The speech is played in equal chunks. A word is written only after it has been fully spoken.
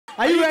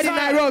Are you ready,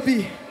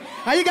 Nairobi?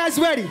 Are you guys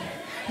ready?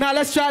 Now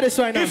let's try this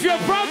right now. If you're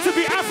proud to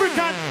be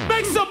African,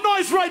 make some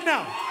noise right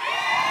now.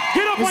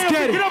 Get up on your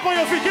feet, get up on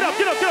your feet, get up,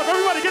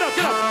 everybody get up,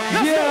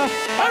 Let's go.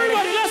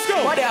 Everybody, let's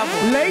go.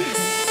 Ladies,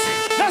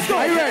 let's go.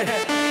 Are you ready?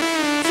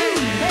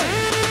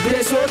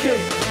 It's okay.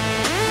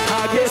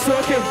 It's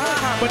okay.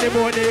 Money,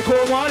 money,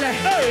 come on.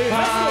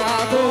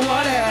 Come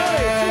on.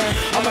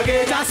 I'm a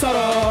gay dancer,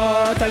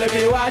 telling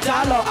me what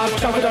I love. I'm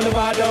traveling all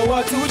over the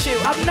world to chill.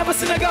 I've never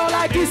seen a girl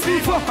like this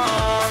before.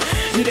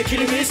 You they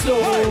killing me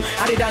slow.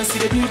 I they dance,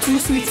 they do too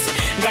sweet.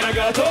 Gonna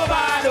go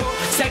Tobado,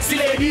 sexy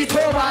lady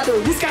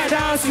Tobado. This kind of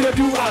dance you they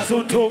do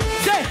Azonto.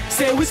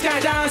 Say which kind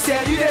of dance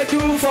yeah, you they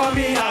do for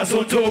me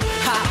Azonto.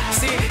 Ha,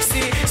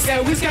 say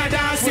which kind of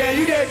dance yeah,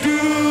 you they do.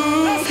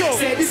 Let's go.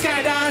 Say this kind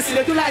of dance you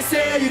they do like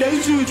say you they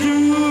do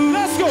juju.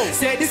 Let's go.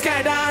 Say this kind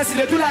of dance you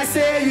they do like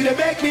say you they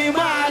make me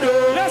mad.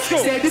 Oh. Let's go.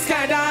 Say this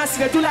kind of dance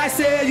you they do like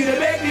say you they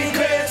make me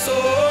crazy. So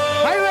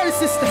are you ready,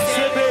 sister?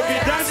 Say baby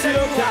dance you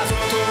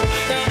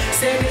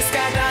Say this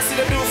kind of dance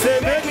you do, say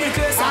make me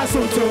crazy.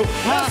 Azonto.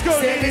 Let's go.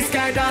 Say this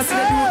kind of dance you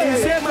do,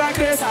 say my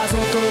crazy.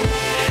 Azonto.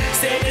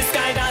 Say this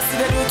kind of dance you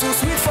do, too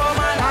sweet for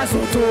my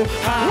Azonto.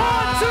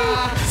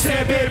 1, 2.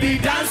 Say baby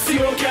dance you,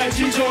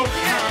 Kejijo.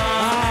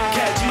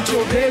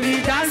 Kejijo,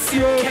 baby dance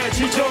you,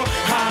 Kejijo.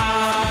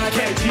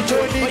 Kejijo,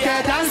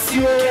 nigga dance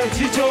you,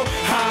 Kejijo.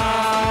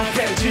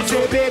 Kejijo,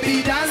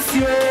 baby dance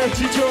you,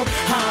 Kejijo.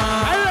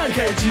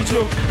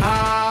 Kejijo.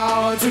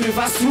 On to the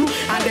verse 2,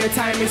 and the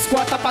time is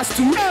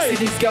 2:15. See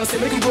this girl say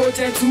make you go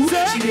 10 2.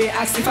 She dey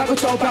ask if I go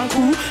chop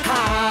Banku.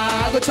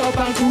 I go chop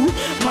Banku.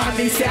 Man,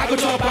 they say I go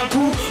chop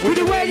Banku. With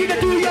the way you dey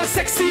do your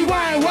sexy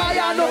wine, why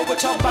I no go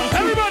chop Banku?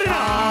 Everybody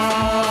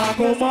now.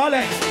 Go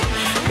mole,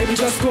 baby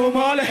just go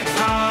mole.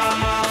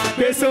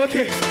 It's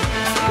okay.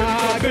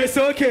 It's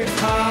okay.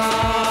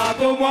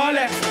 Go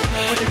mole,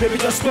 baby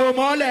just go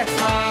mole.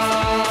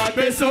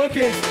 It's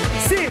okay.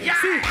 See,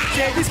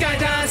 say this kind of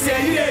dance,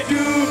 yeah, you they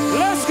do.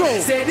 Let's go.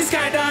 Say this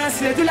kind of dance,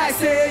 they do like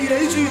say you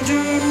they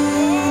juju.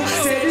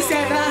 Say this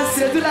kind of dance,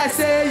 they do like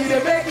say you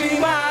they make me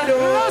mad.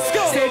 Let's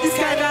go. Say this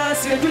kind of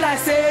dance, they do like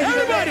say you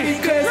they make me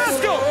crazy. Let's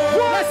go.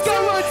 Let's go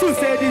 1, 2.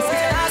 Say this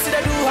kind of dance,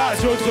 they do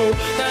Azonto.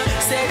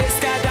 Say this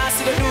kind of dance,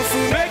 they do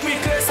for make me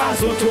crazy.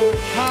 Azonto.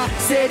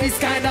 Say this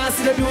kind of dance,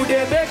 they do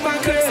they make man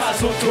crazy.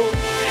 Azonto.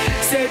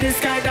 Say this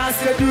kind of dance,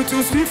 they do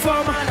too sweet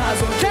for man.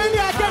 Azonto.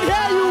 I can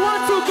hear you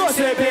 1, 2 go.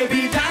 Say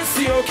baby dance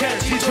yo,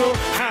 Kejijo.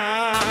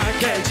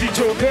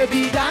 Kejijo,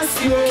 baby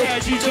dance yo,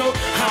 Kejijo.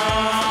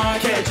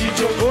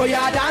 Kejijo, oh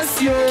yeah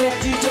dance yo,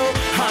 Kejijo.